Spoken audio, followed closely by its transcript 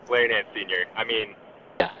Larry Nance Sr. I mean,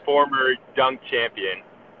 Yeah. former dunk champion.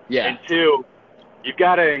 Yeah. And two, you've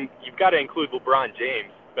got to include LeBron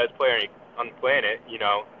James, best player on the planet. You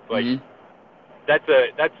know, like Mm-hmm. that's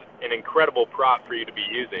an incredible prop for you to be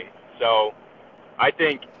using. So I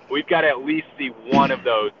think we've got to at least see one of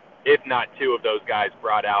those, if not two of those guys,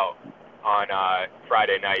 brought out on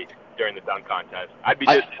Friday night during the dunk contest. I'd be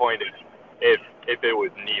disappointed if it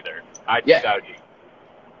was neither. I think Yeah. that would be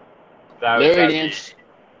that Larry would be Nance.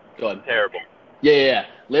 Go ahead. terrible. Yeah.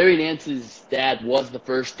 Larry Nance's dad was the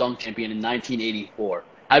first dunk champion in 1984.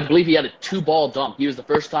 I believe he had a two-ball dunk. He was the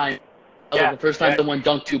first time. That was Yeah, the first time yeah, someone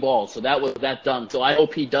dunked two balls. So that was that dunk. So I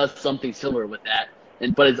hope he does something similar with that,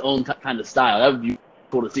 but his own kind of style. That would be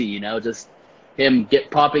cool to see. You know, just him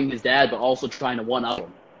popping his dad, but also trying to one up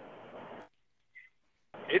him.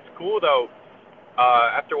 it's cool though.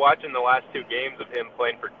 After watching the last two games of him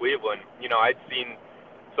playing for Cleveland, you know, I'd seen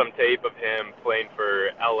some tape of him playing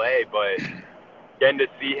for LA, but getting to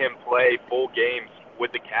see him play full games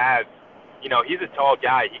with the Cavs, you know, he's a tall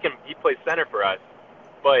guy. He plays center for us,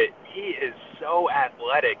 but he is so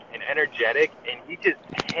athletic and energetic, and he just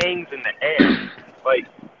hangs in the air. Like,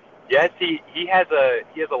 yes, he has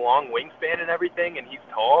a long wingspan and everything, and he's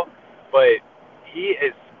tall, but he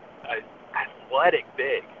is an athletic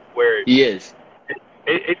big. Where He is.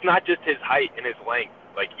 it's not just his height and his length.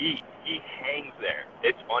 Like he hangs there.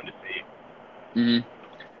 It's fun to see. Hmm.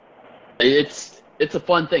 It's a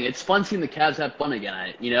fun thing. It's fun seeing the Cavs have fun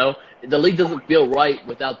again. You know, the league doesn't feel right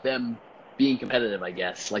without them being competitive. I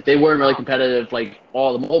guess like they weren't really competitive like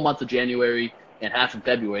all the whole month of January and half of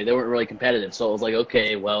February. They weren't really competitive. So it was like,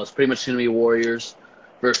 okay, well, it's pretty much going to be Warriors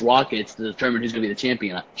versus Rockets to determine who's going to be the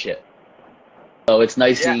championship. So it's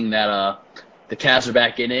nice Yeah, seeing that the Cavs are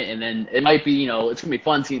back in it, and then it might be it's going to be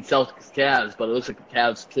fun seeing Celtics Cavs, but it looks like the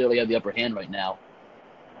Cavs clearly have the upper hand right now.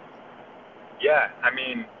 yeah. I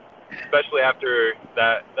mean, especially after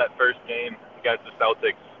that first game against the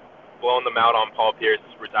Celtics, blowing them out on Paul Pierce's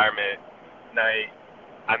retirement night.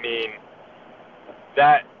 I mean,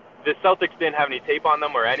 that the Celtics didn't have any tape on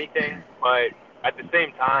them or anything, but at the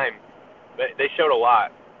same time, they showed a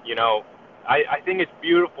lot. You know, I think it's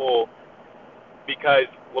beautiful because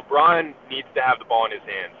LeBron needs to have the ball in his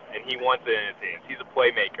hands, and he wants it in his hands. He's a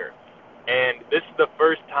playmaker. And this is the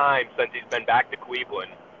first time since he's been back to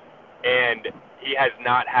Cleveland, and he has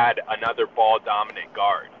not had another ball-dominant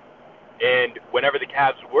guard. And whenever the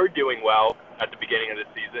Cavs were doing well at the beginning of the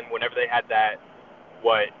season, whenever they had that,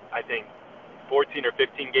 I think 14 or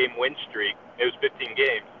 15 game win streak, it was 15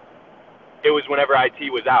 games, it was whenever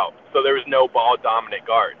IT was out. So there was no ball-dominant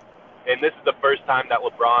guard. And this is the first time that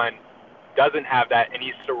LeBron doesn't have that, and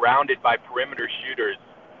he's surrounded by perimeter shooters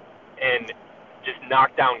and just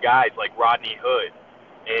knock down guys like Rodney Hood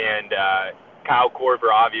and Kyle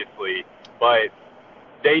Korver, obviously. But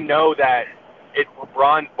they know that it's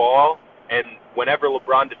LeBron's ball, and whenever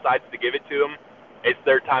LeBron decides to give it to them, it's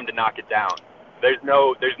their time to knock it down. There's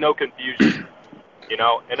no confusion, you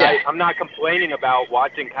know. And Yeah. I'm not complaining about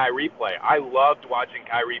watching Kyrie play. I loved watching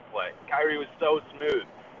Kyrie play. Kyrie was so smooth,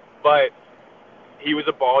 but he was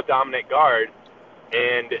a ball-dominant guard,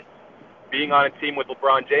 and being on a team with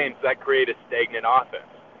LeBron James, that created a stagnant offense.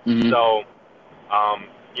 Hmm. So,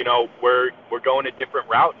 you know, we're going a different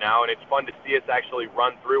route now, and it's fun to see us actually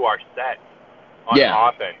run through our set on Yeah.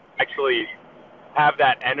 offense. Actually have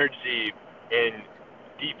that energy in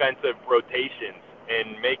defensive rotations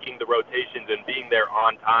and making the rotations and being there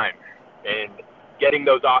on time and getting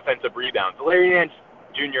those offensive rebounds. Larry Nance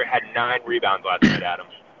Jr. had 9 rebounds last night, Adam.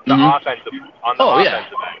 The Mhm. offensive Yeah.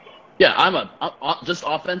 offensive end. Yeah, I'm just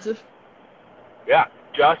offensive. Yeah,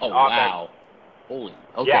 just Oh offense. wow, holy.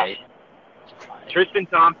 Yeah. Okay. Tristan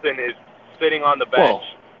Thompson is sitting on the bench.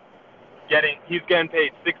 Whoa. He's getting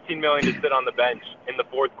paid $16 million to sit on the bench in the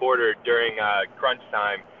fourth quarter during crunch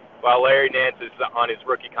time, while Larry Nance is on his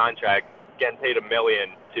rookie contract getting paid $1 million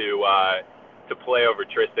to play over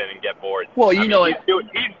Tristan and get boards. Well, I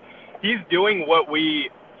mean, he's doing what we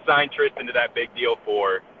signed Tristan to that big deal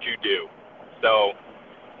for to do. So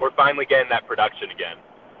we're finally getting that production again.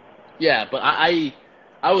 yeah, but I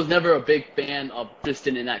was never a big fan of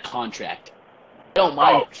Tristan in that contract. I don't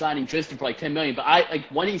mind signing Tristan for like $10 million, but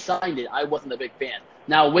when he signed it, I wasn't a big fan.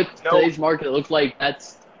 Now with today's market, it looks like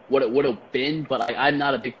that's what it would have been, but I'm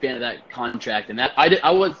not a big fan of that contract. And that I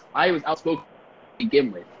was outspoken to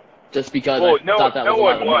begin with, just because I thought that was a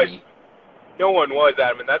lot of money. No one was,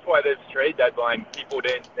 Adam, and that's why this trade deadline, people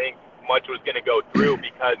didn't think much was going to go through,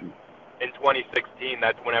 because in 2016,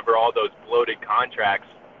 that's whenever all those bloated contracts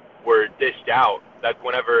were dished out. That's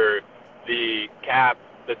whenever the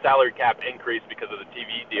salary cap increased because of the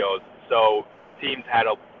TV deals. So teams had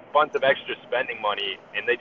a bunch of extra spending money, and they